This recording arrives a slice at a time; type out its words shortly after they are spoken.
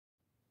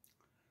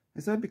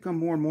As I've become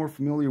more and more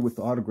familiar with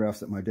the autographs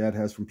that my dad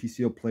has from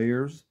PCL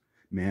players,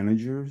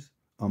 managers,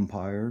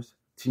 umpires,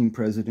 team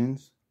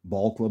presidents,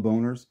 ball club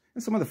owners,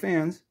 and some of the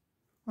fans,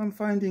 I'm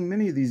finding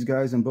many of these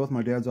guys in both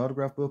my dad's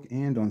autograph book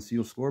and on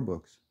Seal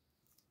scorebooks.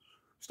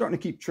 I'm starting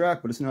to keep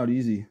track, but it's not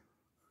easy.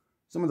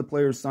 Some of the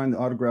players signed the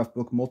autograph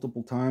book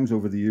multiple times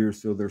over the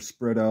years, so they're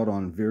spread out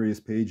on various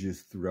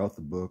pages throughout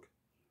the book.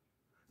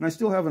 And I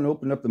still haven't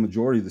opened up the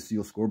majority of the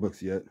Seal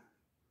scorebooks yet.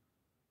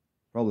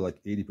 Probably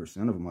like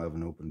 80% of them I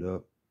haven't opened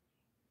up.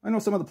 I know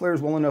some of the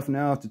players well enough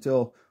now to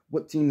tell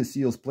what team the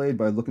Seals played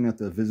by looking at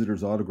the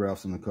visitors'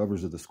 autographs on the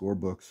covers of the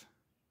scorebooks.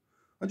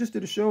 I just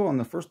did a show on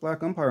the first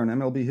black umpire in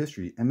MLB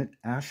history, Emmett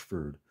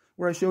Ashford,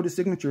 where I showed his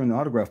signature in the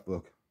autograph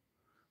book.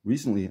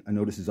 Recently, I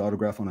noticed his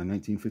autograph on a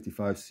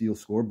 1955 Seal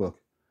scorebook.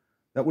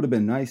 That would have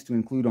been nice to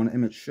include on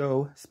Emmett's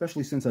show,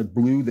 especially since I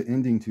blew the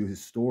ending to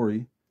his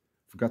story.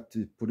 Forgot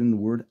to put in the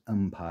word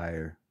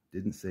umpire.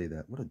 Didn't say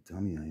that. What a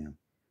dummy I am.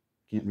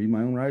 Can't read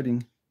my own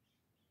writing.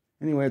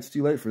 Anyway, it's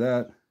too late for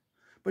that.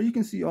 But you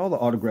can see all the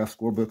autograph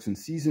scorebooks in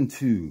Season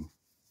 2.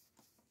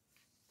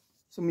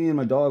 So me and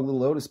my dog,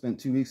 Lil Otis, spent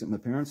 2 weeks at my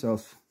parents'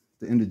 house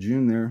at the end of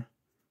June there,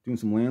 doing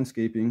some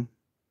landscaping.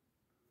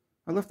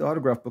 I left the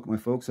autograph book at my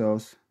folks'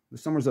 house. The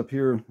summers up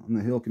here on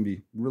the hill can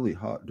be really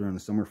hot during the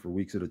summer for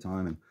weeks at a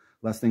time, and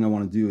last thing I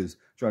want to do is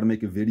try to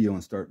make a video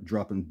and start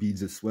dropping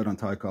beads of sweat on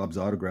Ty Cobb's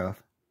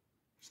autograph.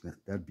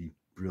 That'd be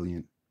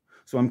brilliant.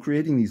 So I'm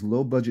creating these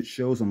low-budget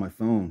shows on my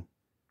phone,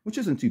 which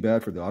isn't too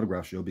bad for the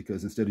autograph show,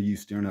 because instead of you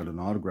staring at an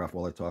autograph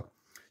while I talk,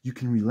 you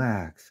can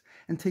relax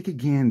and take a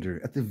gander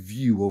at the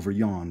view over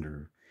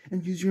yonder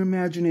and use your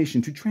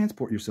imagination to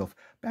transport yourself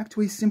back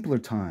to a simpler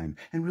time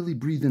and really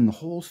breathe in the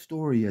whole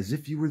story as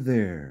if you were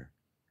there.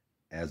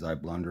 As I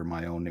blunder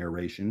my own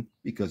narration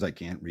because I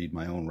can't read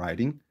my own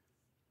writing.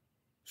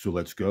 So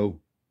let's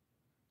go.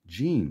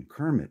 Gene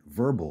Kermit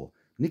Verble,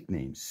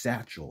 nickname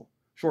Satchel,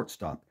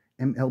 shortstop,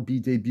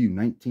 MLB debut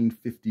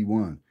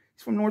 1951.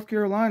 He's from North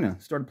Carolina,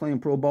 started playing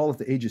pro ball at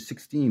the age of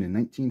 16 in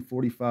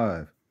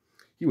 1945.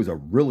 He was a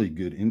really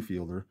good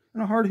infielder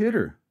and a hard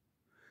hitter.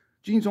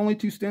 Gene's only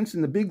 2 stints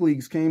in the big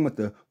leagues came with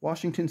the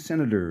Washington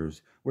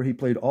Senators, where he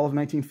played all of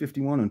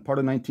 1951 and part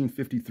of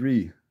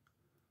 1953.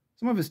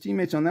 Some of his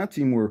teammates on that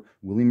team were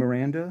Willie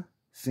Miranda,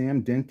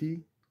 Sam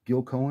Denty,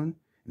 Gil Cohen,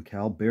 and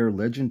Cal Bear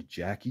legend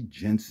Jackie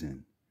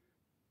Jensen.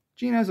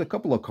 Gene has a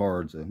couple of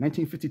cards, a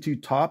 1952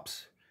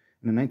 Topps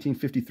and a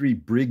 1953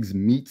 Briggs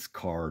Meats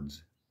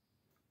cards.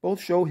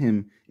 Both show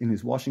him in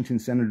his Washington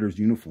Senators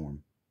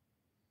uniform.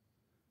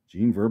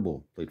 Gene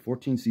Verble played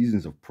 14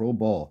 seasons of pro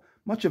ball,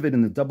 much of it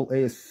in the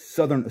AA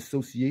Southern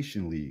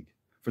Association League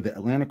for the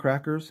Atlanta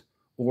Crackers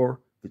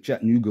or the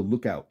Chattanooga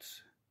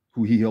Lookouts,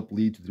 who he helped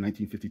lead to the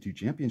 1952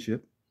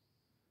 championship.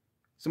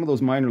 Some of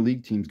those minor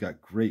league teams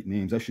got great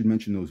names. I should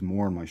mention those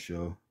more on my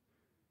show.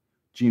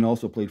 Gene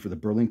also played for the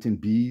Burlington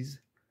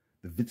Bees,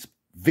 the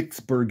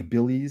Vicksburg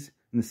Billies,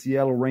 and the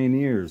Seattle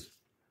Rainiers,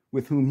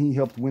 with whom he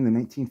helped win the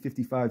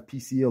 1955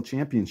 PCL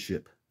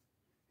championship,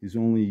 his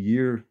only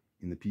year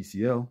in the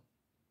PCL.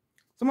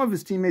 Some of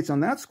his teammates on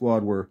that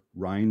squad were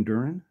Ryan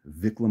Duran,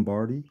 Vic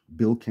Lombardi,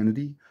 Bill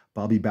Kennedy,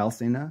 Bobby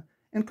Balsena,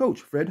 and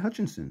coach Fred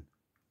Hutchinson.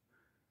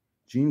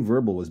 Gene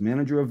Verble was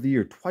manager of the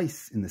year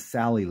twice in the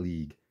Sally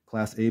League,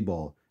 Class A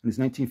ball, and his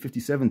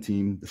 1957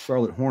 team, the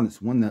Charlotte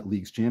Hornets, won that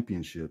league's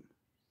championship.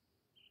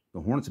 The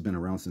Hornets have been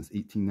around since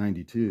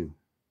 1892.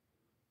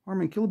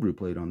 Harmon Killebrew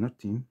played on that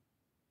team.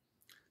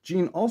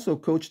 Gene also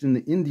coached in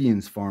the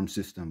Indians farm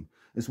system,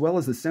 as well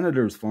as the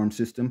Senators farm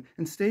system,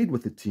 and stayed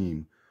with the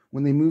team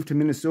when they moved to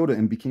Minnesota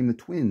and became the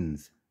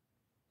Twins.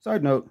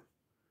 Side note,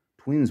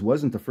 Twins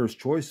wasn't the first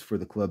choice for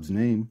the club's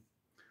name.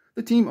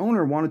 The team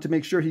owner wanted to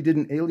make sure he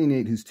didn't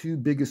alienate his 2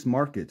 biggest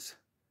markets,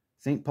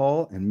 St.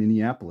 Paul and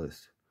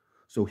Minneapolis.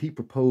 So he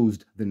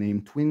proposed the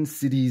name Twin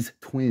Cities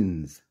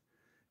Twins.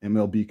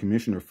 MLB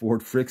Commissioner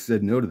Ford Frick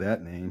said no to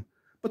that name,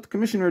 but the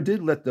commissioner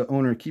did let the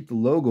owner keep the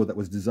logo that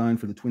was designed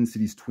for the Twin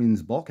Cities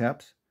Twins ball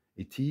caps,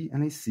 a T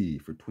and a C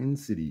for Twin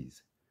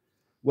Cities.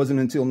 It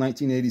wasn't until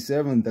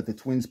 1987 that the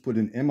Twins put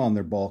an M on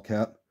their ball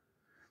cap.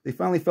 They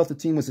finally felt the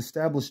team was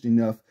established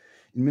enough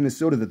in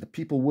Minnesota that the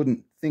people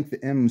wouldn't think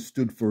the M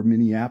stood for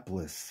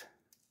Minneapolis.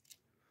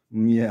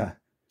 Yeah,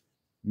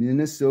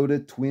 Minnesota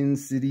Twin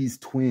Cities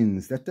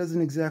Twins. That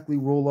doesn't exactly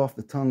roll off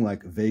the tongue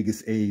like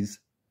Vegas A's.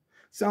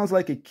 Sounds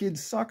like a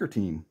kid's soccer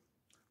team.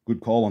 Good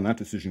call on that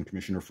decision,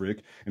 Commissioner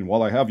Frick. And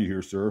while I have you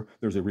here, sir,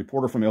 there's a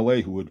reporter from LA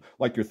who would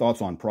like your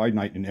thoughts on Pride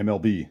Night in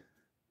MLB.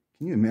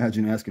 Can you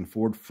imagine asking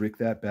Ford Frick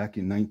that back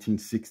in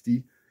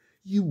 1960?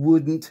 You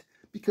wouldn't,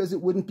 because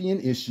it wouldn't be an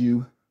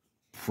issue.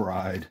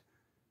 Pride.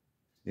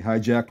 A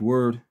hijacked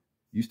word.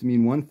 Used to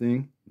mean one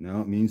thing,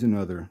 now it means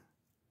another.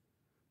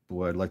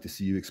 Boy, I'd like to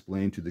see you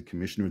explain to the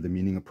commissioner the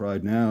meaning of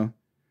pride now.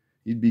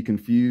 He'd be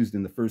confused,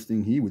 and the first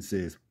thing he would say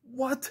is,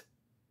 "What?"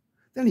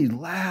 Then he'd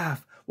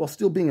laugh while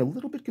still being a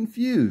little bit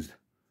confused.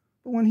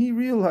 But when he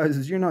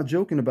realizes you're not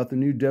joking about the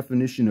new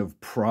definition of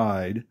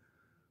pride,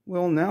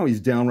 well, now he's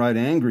downright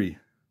angry.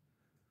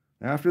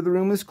 After the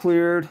room is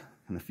cleared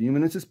and a few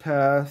minutes has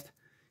passed,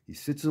 He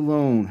sits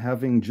alone,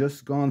 having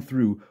just gone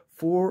through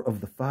 4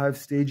 of the 5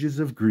 stages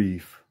of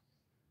grief.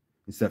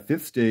 It's that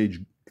 5th stage,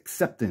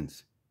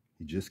 acceptance.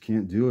 He just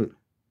can't do it.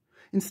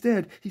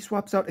 Instead, he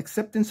swaps out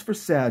acceptance for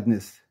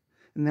sadness,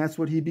 and that's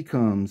what he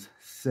becomes,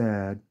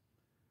 sad.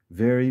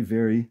 Very,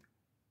 very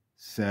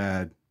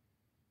sad.